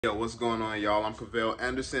Yo, what's going on, y'all? I'm Cavell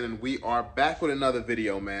Anderson, and we are back with another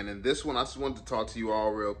video, man. And this one, I just wanted to talk to you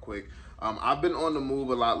all real quick. I've been on the move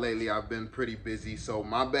a lot lately. I've been pretty busy, so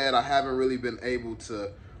my bad. I haven't really been able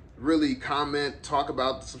to really comment, talk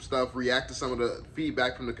about some stuff, react to some of the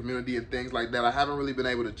feedback from the community and things like that. I haven't really been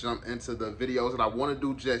able to jump into the videos that I want to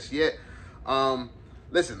do just yet.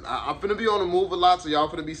 Listen, I'm finna be on the move a lot, so y'all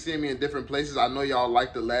finna be seeing me in different places. I know y'all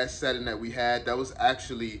liked the last setting that we had. That was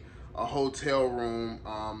actually a hotel room.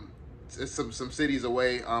 It's some cities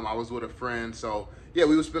away. I was with a friend, so yeah,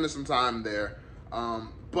 we were spending some time there.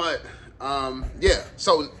 Yeah,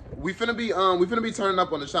 so we finna be turning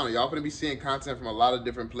up on the channel. Y'all finna be seeing content from a lot of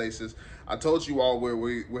different places. I told you all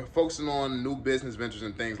we're focusing on new business ventures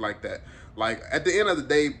and things like that. Like, at the end of the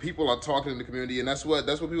day, people are talking in the community, and that's what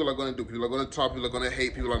people are going to do. People are going to talk. People are going to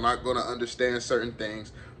hate. People are not going to understand certain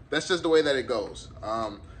things. That's just the way that it goes.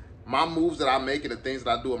 My moves that I make and the things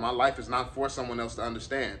that I do in my life is not for someone else to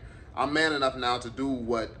understand. I'm man enough now to do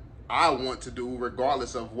what I want to do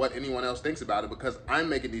regardless of what anyone else thinks about it, because I'm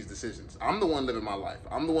making these decisions. I'm the one living my life.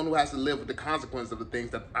 I'm the one who has to live with the consequence of the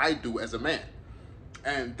things that I do as a man.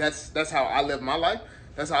 And that's how I live my life.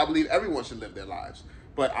 That's how I believe everyone should live their lives.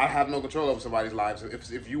 But I have no control over somebody's lives.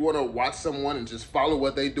 If you want to watch someone and just follow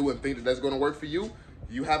what they do and think that that's going to work for you,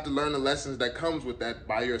 you have to learn the lessons that comes with that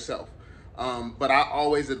by yourself. But I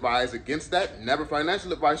always advise against that. Never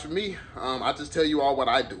financial advice for me. I just tell you all what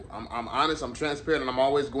I do. I'm honest, I'm transparent, and I'm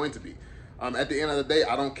always going to be. At the end of the day,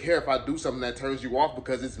 I don't care if I do something that turns you off,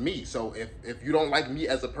 because it's me. So if you don't like me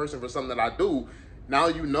as a person for something that I do, now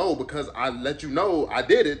you know, because I let you know I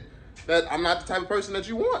did it, that I'm not the type of person that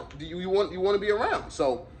you want. You want to be around.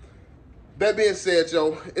 So that being said,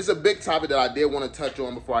 yo, it's a big topic that I did want to touch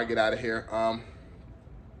on before I get out of here.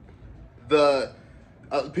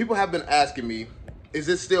 People have been asking me, is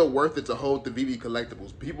it still worth it to hold the VeVe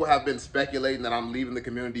collectibles? People have been speculating that I'm leaving the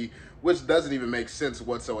community, which doesn't even make sense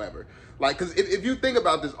whatsoever. Like, because if you think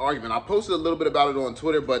about this argument, I posted a little bit about it on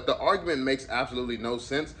Twitter, but the argument makes absolutely no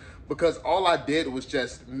sense, because all I did was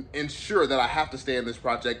just ensure that I have to stay in this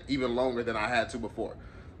project even longer than I had to before.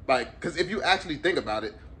 Like, because if you actually think about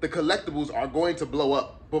it, the collectibles are going to blow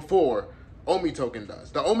up before OMI token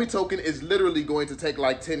does. The OMI token is literally going to take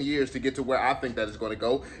like 10 years to get to where I think that it's going to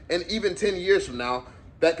go. And even 10 years from now,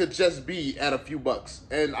 that could just be at a few bucks.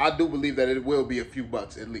 And I do believe that it will be a few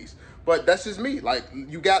bucks at least. But that's just me. Like,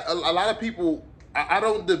 you got a lot of people. I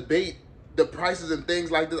don't debate the prices and things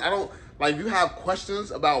like this. I don't, like, if you have questions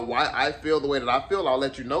about why I feel the way that I feel, I'll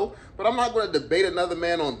let you know. But I'm not going to debate another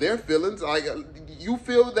man on their feelings. Like, you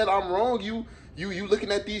feel that I'm wrong. You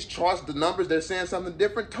looking at these charts, the numbers, they're saying something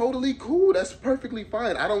different. Totally cool. That's perfectly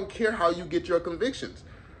fine. I don't care how you get your convictions.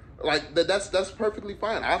 Like, that's perfectly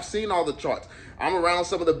fine. I've seen all the charts. I'm around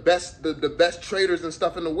some of the best traders and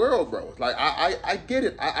stuff in the world, bro. Like, I get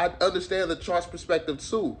it. I understand the charts perspective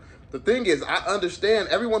too. The thing is, I understand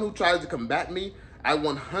everyone who tries to combat me. I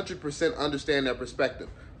 100% understand their perspective.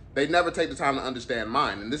 They never take the time to understand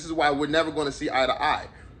mine, and this is why we're never going to see eye to eye.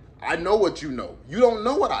 I know what you know. You don't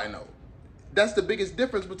know what I know. That's the biggest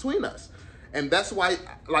difference between us. And that's why,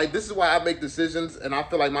 like, this is why I make decisions, and I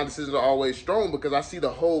feel like my decisions are always strong, because I see the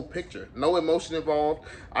whole picture. No emotion involved.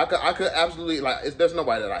 I could absolutely, like, there's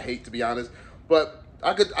nobody that I hate, to be honest, but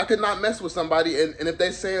I could not mess with somebody, and if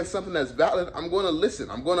they're saying something that's valid, I'm going to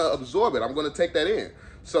listen. I'm going to absorb it. I'm going to take that in.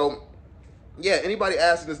 So, yeah, anybody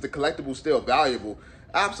asking, is the collectible still valuable?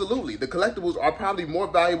 Absolutely. The collectibles are probably more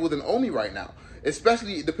valuable than OMI right now,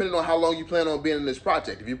 especially depending on how long you plan on being in this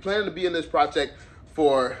project. If you're planning to be in this project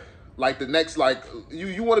for like the next, like,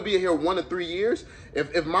 you want to be here 1 to 3 years,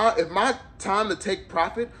 if my time to take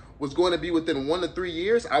profit was going to be within 1 to 3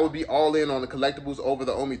 years, I would be all in on the collectibles over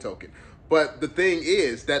the OMI token. But the thing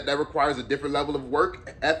is that requires a different level of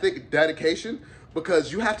work ethic, dedication,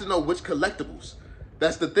 because you have to know which collectibles.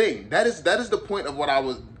 That's the thing. That is the point of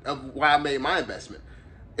why I made my investment.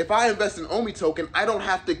 If I invest in OMI token, I don't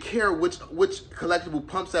have to care which collectible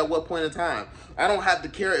pumps at what point in time. I don't have to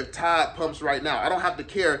care if Tide pumps right now. I don't have to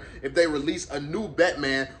care if they release a new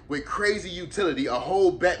Batman with crazy utility, a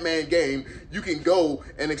whole Batman game. You can go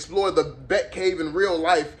and explore the Bet Cave in real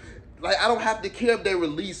life. Like, I don't have to care if they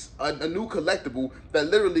release a new collectible that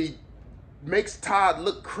literally makes Todd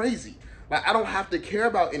look crazy. Like, I don't have to care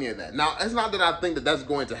about any of that. Now, it's not that I think that that's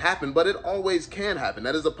going to happen, but it always can happen.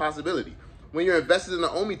 That is a possibility. When you're invested in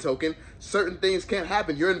the OMI token, certain things can't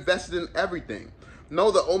happen. You're invested in everything.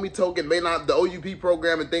 No, the OMI token may not, the OUP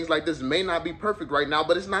program and things like this may not be perfect right now,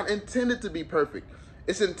 but it's not intended to be perfect.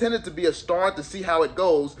 It's intended to be a start to see how it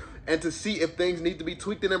goes and to see if things need to be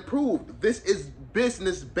tweaked and improved. This is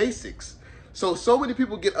business basics. So many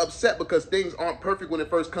people get upset because things aren't perfect when it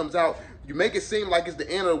first comes out. You make it seem like it's the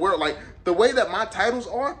end of the world. Like the way that my titles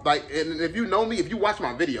are, like, and if you know me, if you watch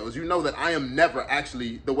my videos, you know that I am never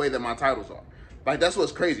actually the way that my titles are. Like, that's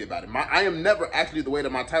what's crazy about it. I am never actually the way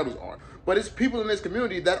that my titles are. But it's people in this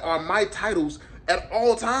community that are my titles at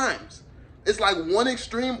all times. It's like one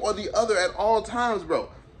extreme or the other at all times, bro.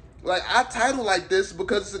 Like, I title like this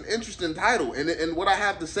because it's an interesting title. And what I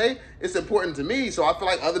have to say, it's important to me. So I feel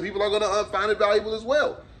like other people are going to find it valuable as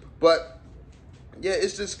well. But, yeah,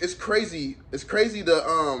 it's crazy. It's crazy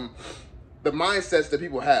the mindsets that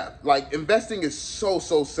people have. Like, investing is so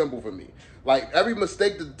simple for me. Like, every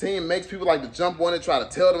mistake that the team makes, people like to jump on it, try to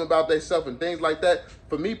tell them about themselves and things like that.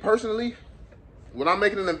 For me personally, when I'm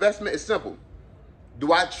making an investment, it's simple.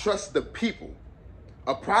 Do I trust the people?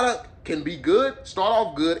 A product can be good, start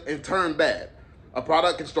off good, and turn bad. A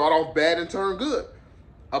product can start off bad and turn good.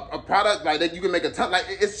 A product like that, you can make a ton. Like,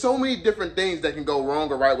 it's so many different things that can go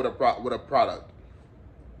wrong or right with a product.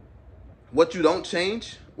 What you don't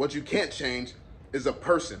change, what you can't change, is a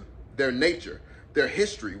person, their nature, their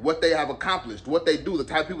history, what they have accomplished, what they do, the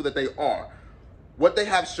type of people that they are. What they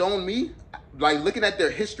have shown me, like looking at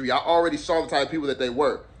their history, I already saw the type of people that they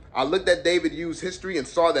were. I looked at David Yu's history and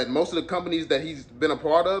saw that most of the companies that he's been a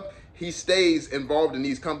part of, he stays involved in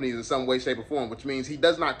these companies in some way, shape, or form, which means he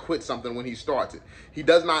does not quit something when he starts it. He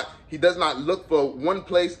does not look for one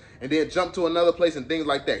place and then jump to another place and things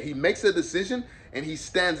like that. He makes a decision and he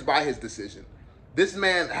stands by his decision. This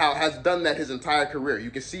man has done that his entire career.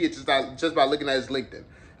 You can see it just by looking at his LinkedIn.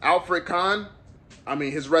 Alfred Kahn, I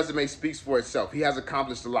mean, his resume speaks for itself. He has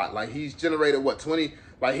accomplished a lot. Like, he's generated what, 20,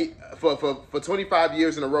 like for 25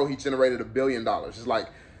 years in a row, he generated $1 billion. It's like,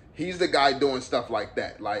 he's the guy doing stuff like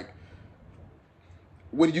that. Like,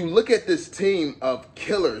 when you look at this team of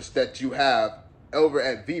killers that you have over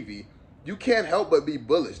at VeVe, you can't help but be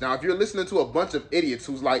bullish. Now, if you're listening to a bunch of idiots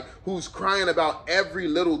who's crying about every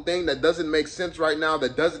little thing that doesn't make sense right now,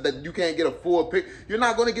 that you can't get a full picture, you're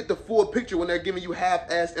not going to get the full picture when they're giving you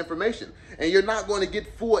half-assed information, and you're not going to get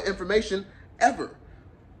full information ever.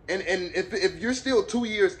 And if you're still 2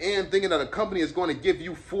 years in thinking that a company is going to give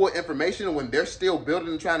you full information when they're still building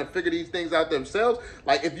and trying to figure these things out themselves,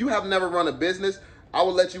 like, if you have never run a business, I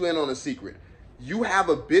will let you in on a secret. You have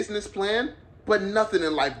a business plan, but nothing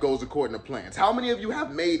in life goes according to plans. How many of you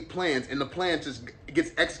have made plans and the plan just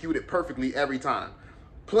gets executed perfectly every time?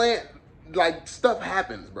 Stuff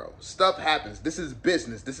happens, bro. Stuff happens. This is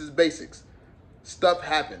business. This is basics. Stuff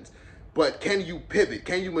happens. But can you pivot?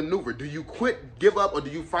 Can you maneuver? Do you quit, give up, or do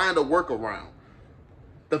you find a workaround?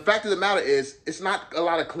 The fact of the matter is, it's not a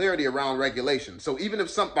lot of clarity around regulation. So even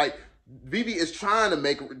if VeVe is trying to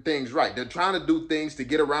make things right. They're trying to do things to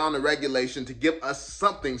get around the regulation, to give us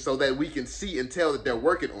something so that we can see and tell that they're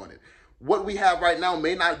working on it. What we have right now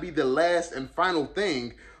may not be the last and final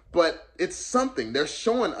thing, but it's something. They're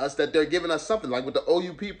showing us that they're giving us something, like with the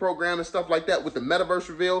OUP program and stuff like that, with the metaverse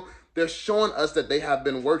reveal, they're showing us that they have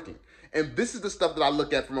been working. And this is the stuff that I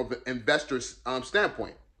look at from an investor's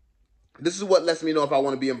standpoint. This is what lets me know if I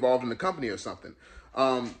want to be involved in the company or something.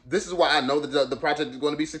 This is why I know that the project is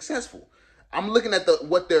going to be successful. I'm looking at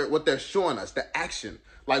what they're showing us, the action.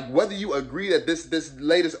 Like, whether you agree that this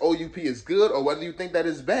latest OUP is good or whether you think that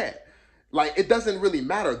it's bad. Like, it doesn't really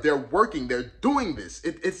matter. They're working. They're doing this.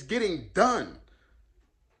 It's getting done.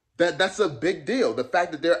 That's a big deal. The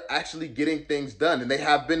fact that they're actually getting things done, and they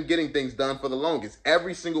have been getting things done for the longest.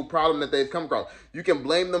 Every single problem that they've come across, you can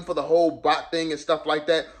blame them for the whole bot thing and stuff like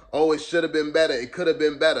that. Oh, it should have been better. It could have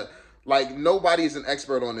been better. Like, nobody's an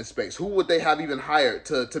expert on this space. Who would they have even hired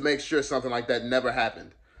to make sure something like that never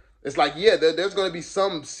happened? It's like, yeah, there's going to be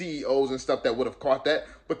some CEOs and stuff that would have caught that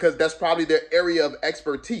because that's probably their area of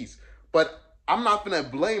expertise. But I'm not going to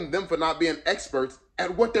blame them for not being experts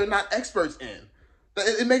at what they're not experts in.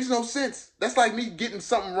 It makes no sense. That's like me getting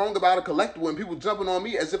something wrong about a collectible and people jumping on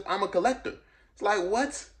me as if I'm a collector. It's like,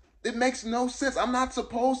 what? It makes no sense. I'm not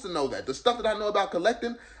supposed to know that. The stuff that I know about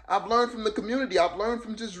collecting, I've learned from the community. I've learned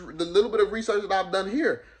from just the little bit of research that I've done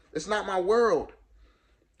here. It's not my world.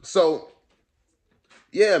 So,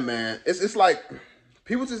 yeah, man. It's like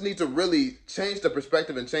people just need to really change the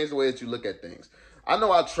perspective and change the way that you look at things. I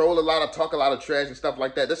know I troll a lot. I talk a lot of trash and stuff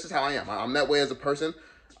like that. This is how I am. I'm that way as a person.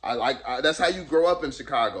 That's how you grow up in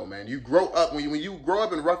Chicago, man. You grow up, when you grow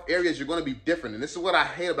up in rough areas, you're going to be different. And this is what I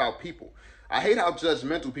hate about people. I hate how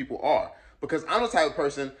judgmental people are, because I'm the type of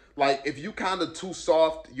person, like, if you kind of too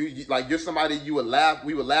soft, you're somebody we would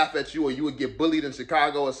laugh at you, or you would get bullied in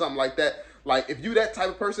Chicago or something like that. Like, if you that type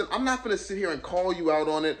of person, I'm not going to sit here and call you out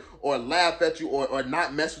on it or laugh at you or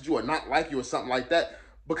not mess with you or not like you or something like that,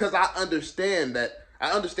 because I understand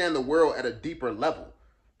the world at a deeper level.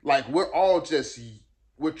 Like we're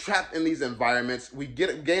trapped in these environments. We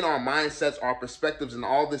gain our mindsets, our perspectives, and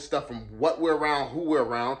all this stuff from what we're around, who we're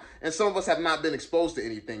around, and some of us have not been exposed to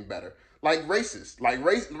anything better. Like racist,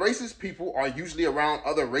 racist people are usually around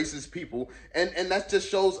other racist people, and that just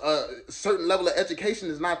shows a certain level of education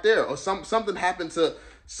is not there, or something happened to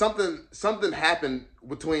something happened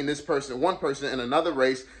between one person and another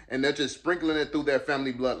race, and they're just sprinkling it through their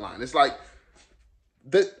family bloodline. It's like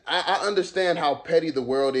I understand how petty the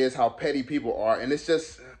world is, how petty people are, and it's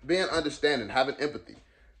just being understanding, having empathy.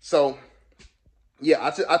 So, yeah,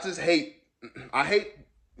 I just I hate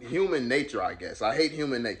human nature. I guess I hate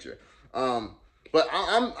human nature. But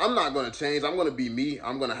I'm not gonna change. I'm gonna be me.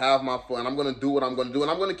 I'm gonna have my fun. I'm gonna do what I'm gonna do, and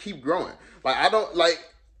I'm gonna keep growing. Like I don't like.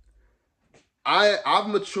 I've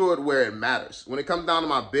matured where it matters. When it comes down to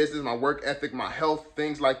my business, my work ethic, my health,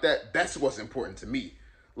 things like that, that's what's important to me.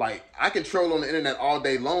 Like, I can troll on the internet all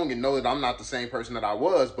day long and know that I'm not the same person that I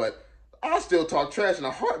was, but I'll still talk trash in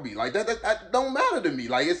a heartbeat. Like, that don't matter to me.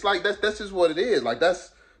 Like, it's like, that's just what it is. Like,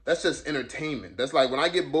 that's just entertainment. That's like, when I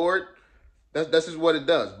get bored, that's just what it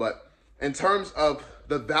does. But in terms of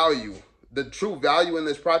the value, the true value in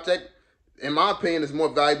this project, in my opinion, is more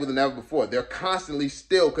valuable than ever before. They're constantly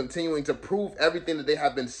still continuing to prove everything that they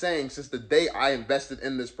have been saying since the day I invested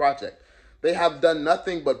in this project. They have done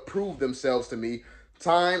nothing but prove themselves to me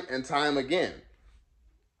time and time again.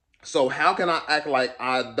 So how can I act like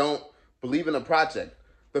I don't believe in a project?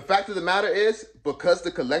 The fact of the matter is, because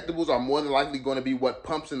the collectibles are more than likely going to be what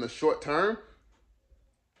pumps in the short term,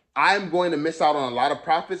 I'm going to miss out on a lot of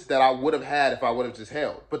profits that I would have had if I would have just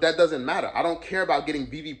held. But that doesn't matter. I don't care about getting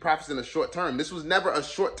VeVe profits in the short term. This was never a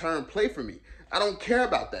short-term play for me. I don't care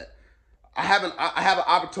about that. I have an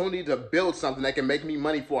opportunity to build something that can make me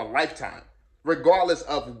money for a lifetime, regardless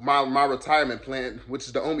of my retirement plan, which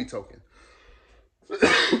is the OMI token.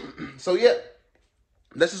 So yeah,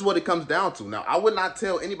 this is what it comes down to. Now, I would not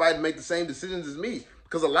tell anybody to make the same decisions as me,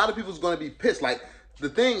 because a lot of people's going to be pissed. Like, the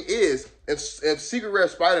thing is, if Secret Rare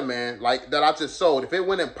Spider-Man, like, that I just sold, if it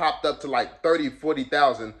went and popped up to like 30,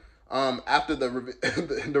 40,000 after the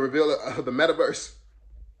reveal of the metaverse,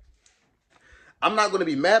 I'm not going to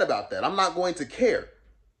be mad about that. I'm not going to care,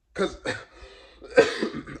 because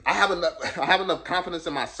I have enough confidence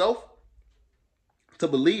in myself to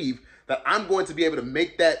believe that I'm going to be able to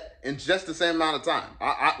make that in just the same amount of time.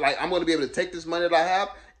 I'm going to be able to take this money that I have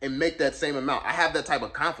and make that same amount. I have that type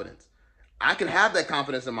of confidence. I can have that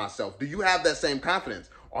confidence in myself. Do you have that same confidence?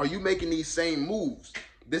 Are you making these same moves?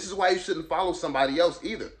 This is why you shouldn't follow somebody else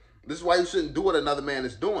either. This is why you shouldn't do what another man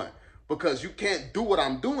is doing, because you can't do what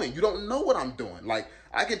I'm doing. You don't know what I'm doing. Like,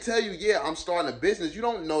 I can tell you, yeah, I'm starting a business. You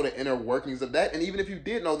don't know the inner workings of that. And even if you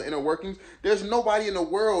did know the inner workings, there's nobody in the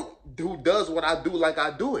world who does what I do like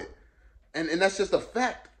I do it. And that's just a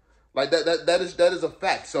fact. Like, that is a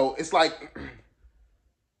fact. So it's like,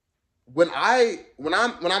 when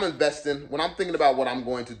I'm investing, when I'm thinking about what I'm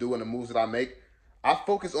going to do and the moves that I make, I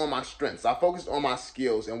focus on my strengths. I focus on my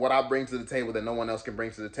skills and what I bring to the table that no one else can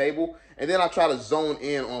bring to the table. And then I try to zone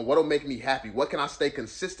in on what will make me happy. What can I stay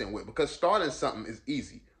consistent with? Because starting something is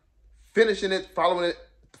easy. Finishing it, following it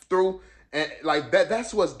through, and like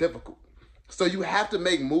that's what's difficult. So you have to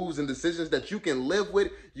make moves and decisions that you can live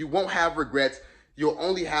with. You won't have regrets. You'll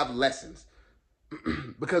only have lessons.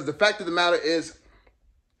 Because the fact of the matter is,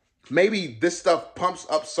 maybe this stuff pumps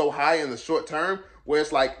up so high in the short term where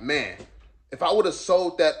it's like, man, if I would have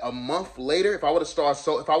sold that a month later, if I would have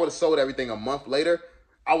sold everything a month later,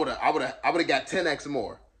 I would have got 10x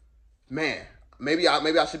more. Man, maybe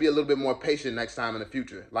I should be a little bit more patient next time in the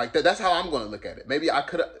future. Like that's how I'm going to look at it. Maybe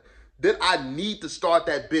did I need to start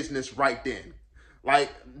that business right then? Like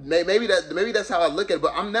maybe that's how I look at it,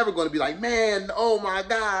 but I'm never going to be like, man, oh my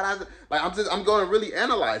God. I'm going to really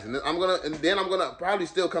analyze it. And then I'm going to probably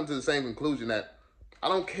still come to the same conclusion that I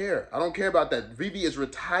don't care. I don't care about that. VeVe is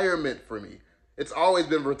retirement for me. It's always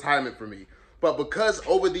been retirement for me. But because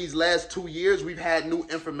over these last 2 years, we've had new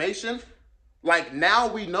information, like now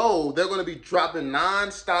we know they're going to be dropping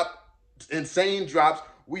nonstop insane drops.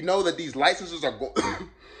 We know that these licenses are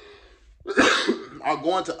are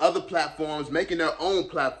going to other platforms, making their own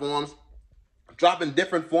platforms, dropping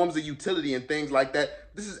different forms of utility and things like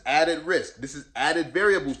that. This is added risk. This is added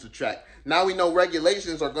variables to track. Now we know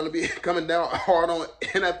regulations are going to be coming down hard on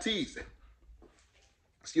NFTs.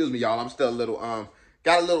 Excuse me, y'all. I'm still a little,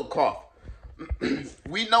 got a little cough.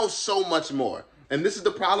 We know so much more. And this is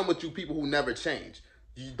the problem with you people who never change.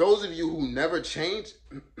 Those of you who never change,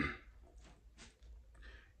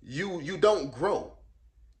 you don't grow.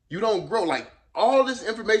 You don't grow. Like, all this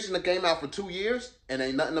information that came out for 2 years and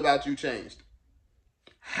ain't nothing about you changed.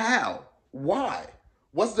 How? Why?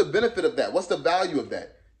 What's the benefit of that? What's the value of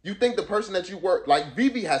that? You think the person that you work, like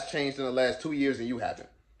VeVe has changed in the last 2 years and you haven't.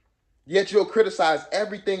 Yet you'll criticize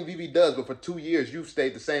everything VeVe does, but for 2 years you've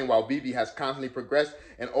stayed the same while VeVe has constantly progressed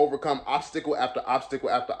and overcome obstacle after obstacle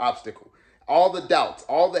after obstacle. All the doubts,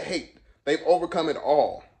 all the hate, they've overcome it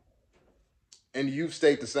all. And you've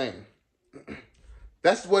stayed the same.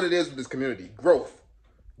 That's what it is with this community. Growth.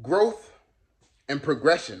 Growth and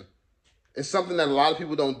progression is something that a lot of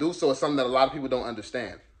people don't do, so it's something that a lot of people don't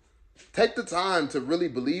understand. Take the time to really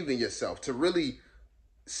believe in yourself, to really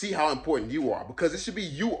see how important you are, because it should be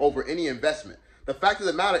you over any investment. The fact of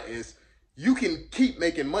the matter is, you can keep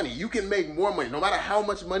making money. You can make more money. No matter how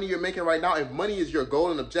much money you're making right now, if money is your goal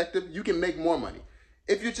and objective, you can make more money.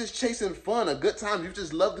 If you're just chasing fun, a good time, you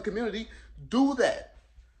just love the community, do that.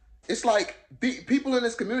 It's like people in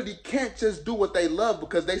this community can't just do what they love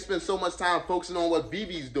because they spend so much time focusing on what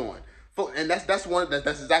VeVe's doing. And that's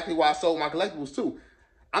exactly why I sold my collectibles too.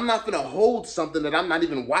 I'm not gonna hold something that I'm not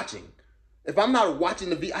even watching. If I'm not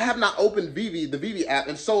watching I have not opened the VeVe app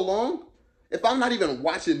in so long. If I'm not even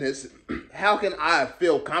watching this, how can I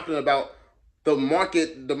feel confident about the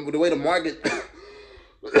market, the way the market,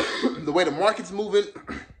 the way the market's moving,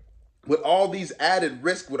 with all these added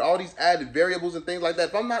risk, with all these added variables and things like that?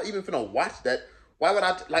 If I'm not even finna watch that, why would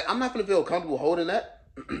I'm not gonna feel comfortable holding that.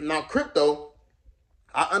 Now, crypto,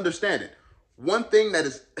 I understand it. One thing that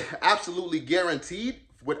is absolutely guaranteed,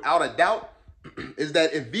 without a doubt, is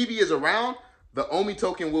that if VeVe is around, the OMI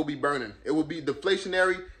token will be burning. It will be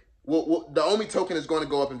deflationary. The OMI token is going to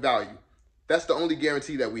go up in value. That's the only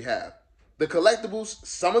guarantee that we have. The collectibles,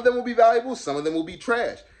 some of them will be valuable, some of them will be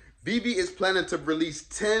trash. VeVe is planning to release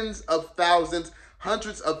tens of thousands,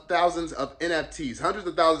 hundreds of thousands of NFTs, hundreds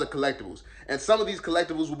of thousands of collectibles. And some of these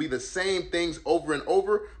collectibles will be the same things over and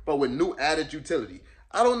over, but with new added utility.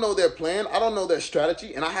 I don't know their plan, I don't know their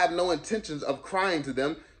strategy, and I have no intentions of crying to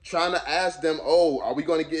them, trying to ask them, oh, are we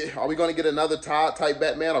going to get another Todd type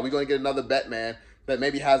Batman? Are we going to get another Batman that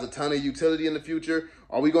maybe has a ton of utility in the future?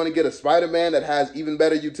 Are we going to get a Spider-Man that has even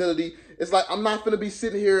better utility? It's like, I'm not going to be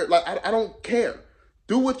sitting here, like, I don't care.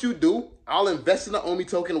 Do what you do. I'll invest in the OMI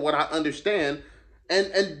token, what I understand,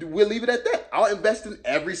 and we'll leave it at that. I'll invest in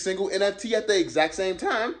every single NFT at the exact same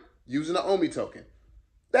time using the OMI token.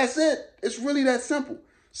 That's it. It's really that simple.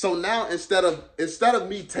 So now instead of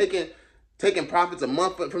me taking profits a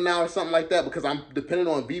month from now or something like that, because I'm dependent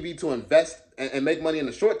on VeVe to invest and make money in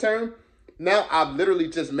the short term, now I've literally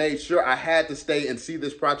just made sure I had to stay and see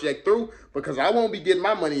this project through, because I won't be getting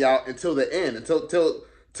my money out until the end, until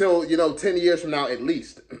 10 years from now at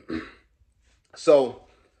least. So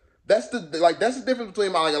that's the difference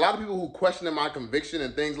between a lot of people who question my conviction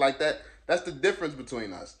and things like that. That's the difference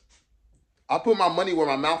between us. I put my money where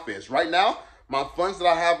my mouth is. Right now, my funds that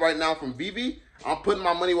I have right now from VeVe, I'm putting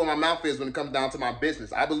my money where my mouth is when it comes down to my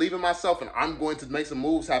business. I believe in myself, and I'm going to make some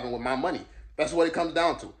moves happen with my money. That's what it comes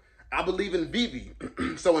down to. I believe in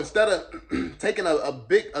VeVe. So instead of taking a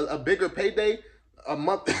bigger payday a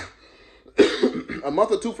month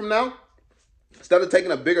or two from now, instead of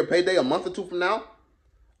taking a bigger payday a month or two from now,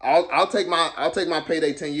 I'll take my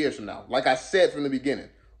payday 10 years from now. Like I said from the beginning,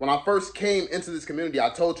 when I first came into this community, I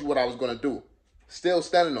told you what I was going to do. Still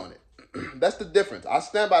standing on it. That's the difference. I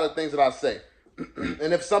stand by the things that I say.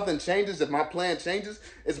 And if something changes, if my plan changes,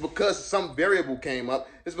 it's because some variable came up.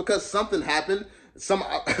 It's because something happened, some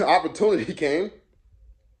opportunity came.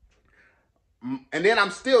 And then I'm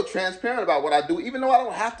still transparent about what I do, even though I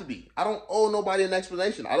don't have to be. I don't owe nobody an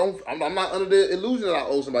explanation. I'm not under the illusion that I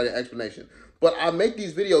owe somebody an explanation. But I make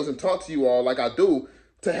these videos and talk to you all like I do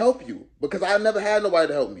to help you, because I never had nobody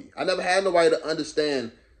to help me. I never had nobody to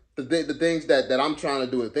understand the things that I'm trying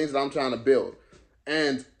to do, the things that I'm trying to build.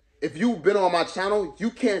 And if you've been on my channel,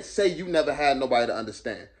 you can't say you never had nobody to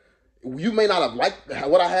understand. You may not have liked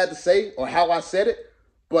what I had to say or how I said it,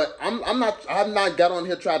 but I've not got on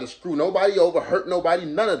here trying to screw nobody over, hurt nobody,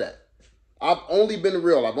 none of that. I've only been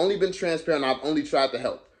real. I've only been transparent. I've only tried to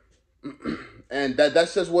help. And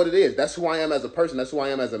that's just what it is. That's who I am as a person. That's who I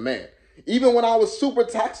am as a man. Even when I was super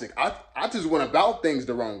toxic, I just went about things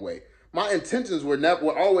the wrong way. My intentions were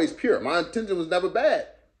always pure. My intention was never bad.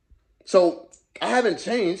 So I haven't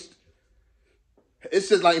changed. It's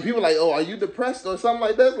just like, people are like, oh, are you depressed or something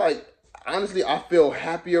like that? Like, honestly, I feel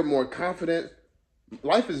happier, more confident.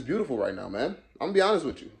 Life is beautiful right now, man. I'm gonna be honest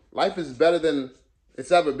with you. Life is better than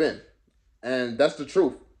it's ever been. And that's the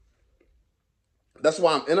truth. That's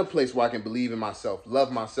why I'm in a place where I can believe in myself,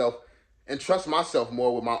 love myself, and trust myself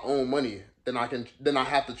more with my own money than I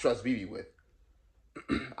have to trust VeVe with.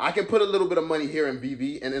 I can put a little bit of money here in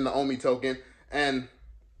VeVe and in the OMI token, and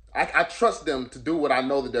I trust them to do what I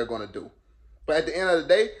know that they're going to do. But at the end of the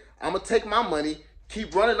day, I'm going to take my money,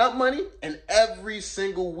 keep running up money, and every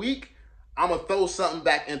single week, I'm going to throw something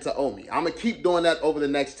back into OMI. I'm going to keep doing that over the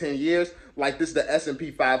next 10 years, like this is the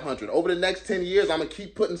S&P 500. Over the next 10 years, I'm going to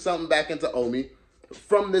keep putting something back into OMI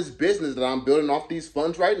from this business that I'm building off these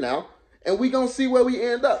funds right now, and we going to see where we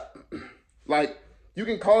end up. Like, you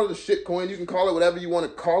can call it a shit coin, you can call it whatever you want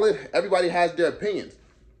to call it. Everybody has their opinions.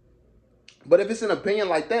 But if it's an opinion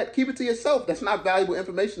like that, keep it to yourself. That's not valuable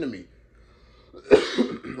information to me.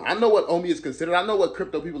 I know what OMI is considered. I know what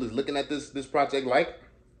crypto people is looking at this project like.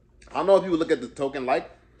 I know if people look at the token like.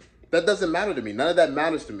 That doesn't matter to me. None of that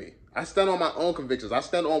matters to me. I stand on my own convictions. I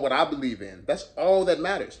stand on what I believe in. That's all that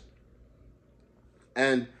matters.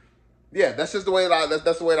 And yeah, that's just the way that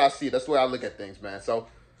that's the way that I see it. That's the way I look at things, man. So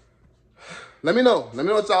let me know. Let me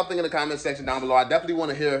know what y'all think in the comment section down below. I definitely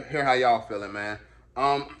want to hear how y'all feeling, man.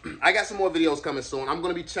 I got some more videos coming soon. I'm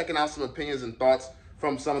going to be checking out some opinions and thoughts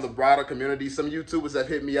from some of the broader community. Some YouTubers have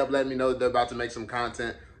hit me up, letting me know that they're about to make some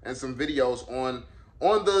content and some videos on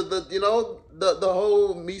the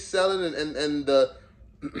whole me selling and the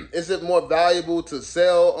is it more valuable to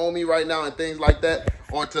sell OMI right now and things like that,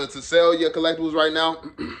 or to sell your collectibles right now.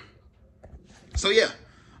 So yeah,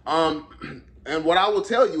 and what I will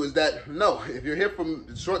tell you is that no, if you're here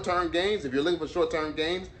from short-term gains, if you're looking for short-term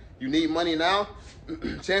gains, you need money now,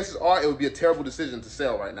 chances are it would be a terrible decision to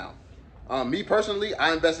sell right now. Me personally,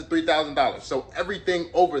 I invested $3,000, so everything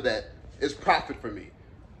over that is profit for me.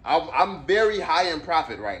 I'm very high in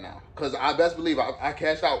profit right now because I best believe I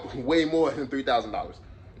cashed out way more than $3,000.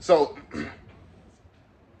 So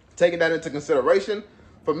taking that into consideration,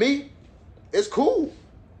 for me, it's cool.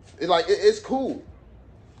 It's cool.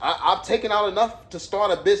 I've taken out enough to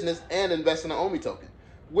start a business and invest in an OMI token,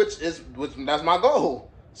 which that's my goal.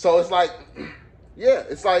 So it's like, yeah,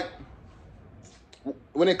 it's like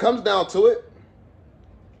when it comes down to it,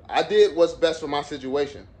 I did what's best for my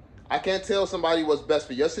situation. I can't tell somebody what's best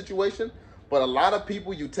for your situation, but a lot of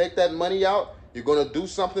people, you take that money out, you're going to do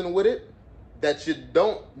something with it that you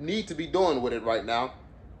don't need to be doing with it right now,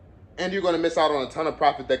 and you're going to miss out on a ton of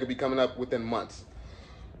profit that could be coming up within months.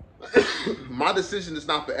 My decision is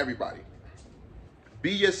not for everybody.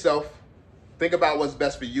 Be yourself. Think about what's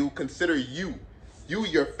best for you. Consider you,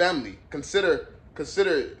 your family. Consider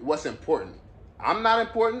what's important. I'm not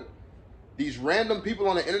important. These random people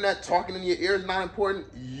on the internet talking in your ear is not important.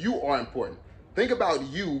 You are important. Think about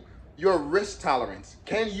you, your risk tolerance.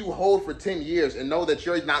 Can you hold for 10 years and know that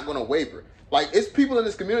you're not going to waver? Like, it's people in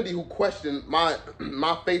this community who question my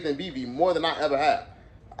faith in VeVe more than I ever have.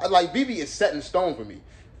 Like, VeVe is set in stone for me.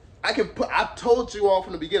 I've told you all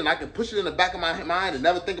from the beginning, I can push it in the back of my mind and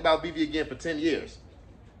never think about VeVe again for 10 years.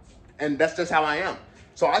 And that's just how I am.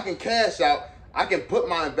 So I can cash out. I can put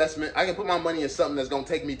my investment, I can put my money in something that's going to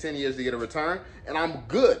take me 10 years to get a return, and I'm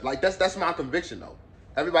good. Like, that's my conviction, though.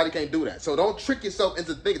 Everybody can't do that. So don't trick yourself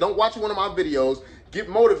into thinking. Don't watch one of my videos, get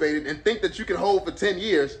motivated, and think that you can hold for 10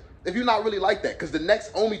 years if you're not really like that. Because the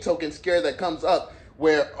next OMI token scare that comes up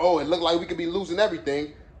where, oh, it looked like we could be losing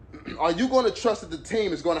everything, are you going to trust that the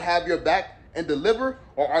team is going to have your back and deliver,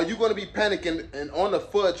 or are you going to be panicking and on the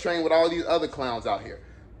FUD train with all these other clowns out here?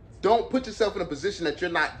 Don't put yourself in a position that you're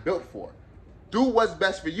not built for. Do what's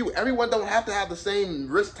best for you. Everyone don't have to have the same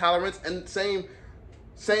risk tolerance and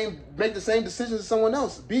make the same decisions as someone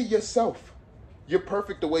else. Be yourself. You're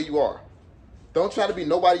perfect the way you are. Don't try to be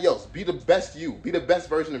nobody else. Be the best you. Be the best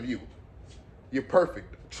version of you. You're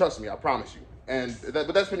perfect. Trust me, I promise you.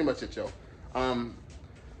 But that's pretty much it, yo.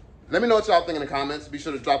 Let me know what y'all think in the comments. Be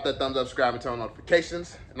sure to drop that thumbs up, subscribe, and turn on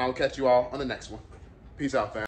notifications. And I will catch you all on the next one. Peace out, fam.